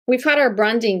we've had our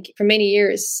branding for many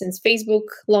years since Facebook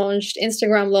launched,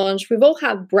 Instagram launched. We've all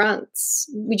had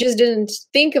brands. We just didn't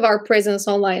think of our presence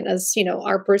online as,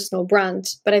 our personal brand.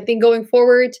 But I think going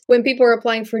forward, when people are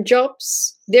applying for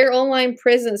jobs, their online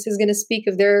presence is going to speak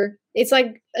of it's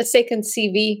like a second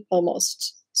CV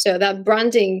almost. So that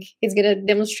branding is going to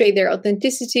demonstrate their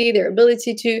authenticity, their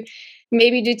ability to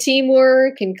maybe do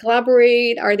teamwork and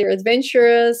collaborate, are they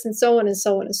adventurous, and so on and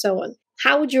so on and so on.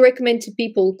 How would you recommend to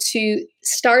people to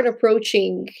start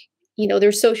approaching,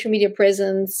 their social media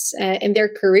presence and their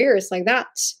careers like that?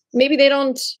 Maybe they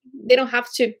don't have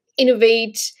to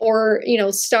innovate or,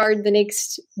 start the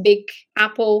next big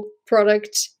Apple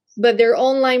product, but their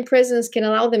online presence can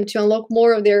allow them to unlock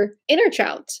more of their inner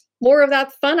child, more of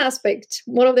that fun aspect,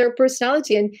 more of their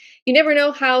personality. And you never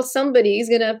know how somebody is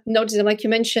going to notice them. Like you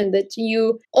mentioned that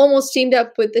you almost teamed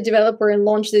up with a developer and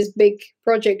launched this big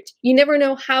project. You never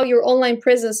know how your online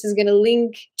presence is going to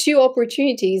link to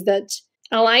opportunities that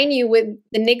align you with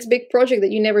the next big project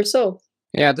that you never saw.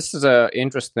 Yeah, this is a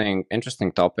interesting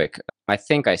topic. I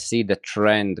think I see the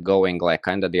trend going like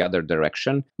kind of the other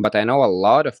direction, but I know a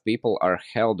lot of people are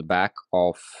held back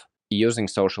of using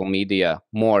social media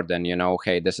more than,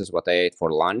 hey, this is what I ate for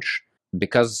lunch,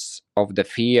 because of the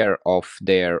fear of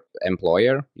their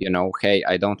employer. Hey,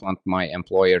 I don't want my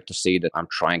employer to see that I'm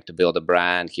trying to build a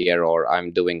brand here, or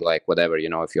I'm doing like whatever,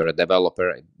 if you're a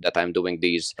developer, that I'm doing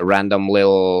these random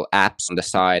little apps on the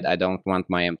side. I don't want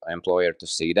my employer to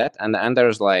see that. And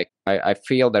there's like, I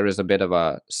feel there is a bit of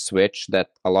a switch that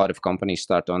a lot of companies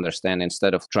start to understand.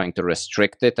 Instead of trying to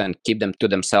restrict it and keep them to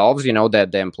themselves, that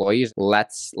the employees,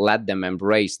 let them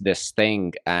embrace this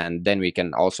thing, and then we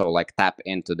can also like tap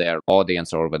into their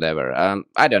audience or whatever.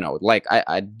 I don't know, like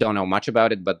I don't know much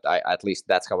about it, but at least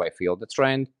that's how I feel the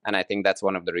trend. And I think that's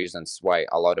one of the reasons why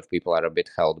a lot of people are a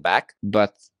bit held back.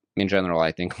 But in general,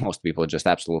 I think most people just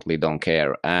absolutely don't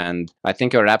care. And I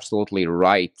think you're absolutely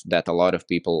right that a lot of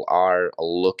people are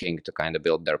looking to kind of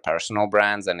build their personal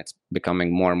brands, and it's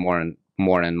becoming more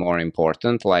and more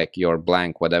important. Like your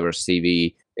blank whatever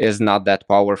CV is not that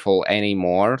powerful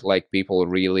anymore. Like people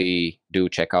really do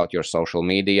check out your social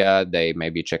media. They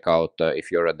maybe check out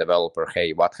if you're a developer,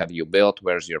 hey, what have you built?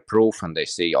 Where's your proof? And they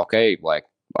see, okay, like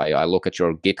I look at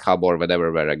your GitHub or whatever,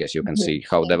 where I guess you can see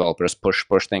how developers push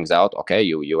things out. Okay,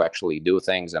 you actually do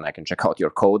things, and I can check out your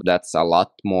code. That's a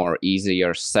lot more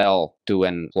easier sell to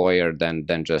an employer than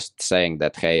just saying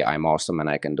that, hey, I'm awesome and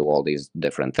I can do all these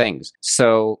different things.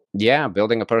 So yeah,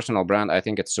 building a personal brand, I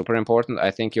think it's super important. I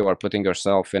think you are putting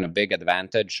yourself in a big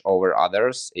advantage over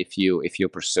others if you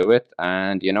pursue it.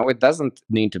 And it doesn't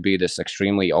need to be this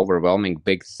extremely overwhelming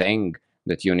big thing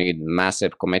that you need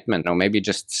massive commitment. Or maybe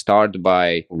just start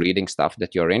by reading stuff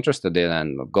that you're interested in,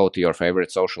 and go to your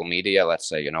favorite social media, let's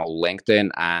say, LinkedIn,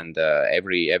 and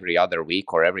every other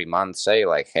week or every month say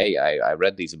like, hey, I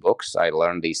read these books, I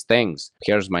learned these things,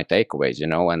 here's my takeaways,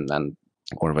 and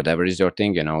or whatever is your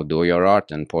thing, do your art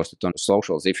and post it on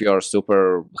socials. If you're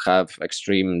have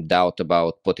extreme doubt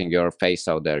about putting your face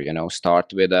out there,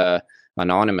 start with a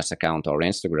anonymous account or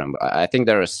Instagram. I think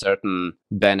there are certain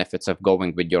benefits of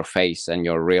going with your face and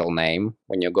your real name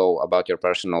when you go about your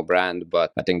personal brand,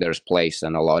 but I think there's place,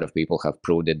 and a lot of people have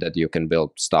proved it, that you can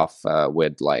build stuff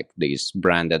with like these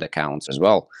branded accounts as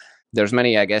well. There's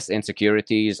many, I guess,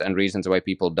 insecurities and reasons why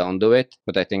people don't do it,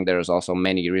 but I think there's also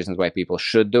many reasons why people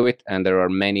should do it, and there are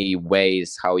many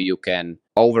ways how you can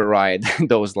override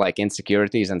those like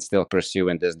insecurities and still pursue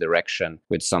in this direction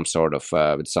with some sort of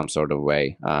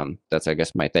way. That's, I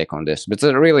guess, my take on this. But it's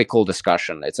a really cool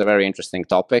discussion. It's a very interesting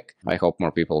topic. I hope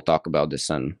more people talk about this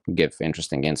and give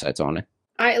interesting insights on it.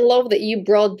 I love that you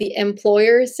brought the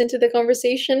employers into the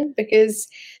conversation, because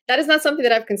that is not something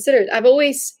that I've considered. I've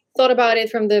always thought about it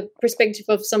from the perspective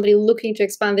of somebody looking to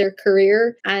expand their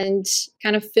career and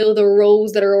kind of fill the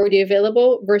roles that are already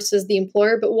available versus the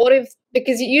employer. But what if,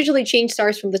 because usually change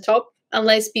starts from the top,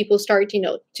 unless people start,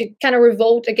 to kind of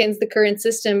revolt against the current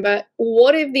system. But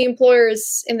what if the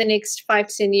employers in the next 5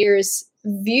 to 10 years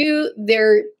view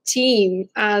their team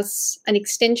as an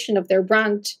extension of their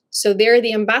brand? So they're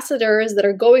the ambassadors that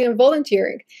are going and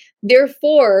volunteering.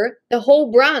 Therefore, the whole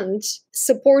brand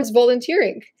supports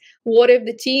volunteering. What if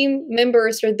the team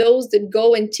members are those that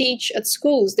go and teach at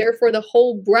schools? Therefore, the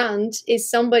whole brand is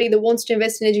somebody that wants to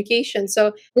invest in education.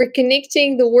 So we're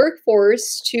connecting the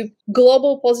workforce to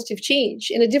global positive change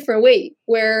in a different way,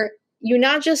 where you're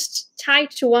not just tied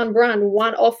to one brand,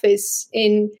 one office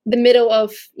in the middle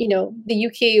of, the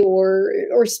UK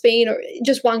or Spain or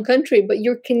just one country, but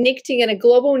you're connecting in a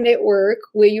global network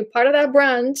where you're part of that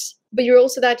brand, but you're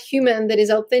also that human that is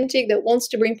authentic, that wants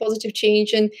to bring positive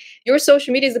change. And your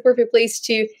social media is the perfect place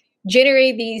to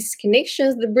generate these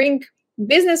connections that bring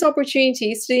business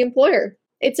opportunities to the employer.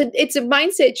 It's a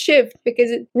mindset shift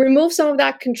because it removes some of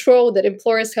that control that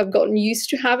employers have gotten used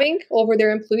to having over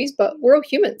their employees. But we're all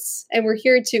humans and we're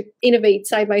here to innovate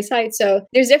side by side. So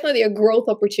there's definitely a growth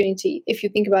opportunity if you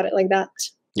think about it like that.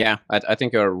 Yeah, I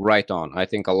think you're right on. I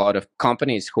think a lot of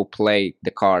companies who play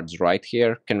the cards right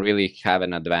here can really have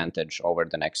an advantage over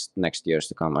the next years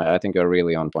to come. I think you're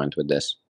really on point with this.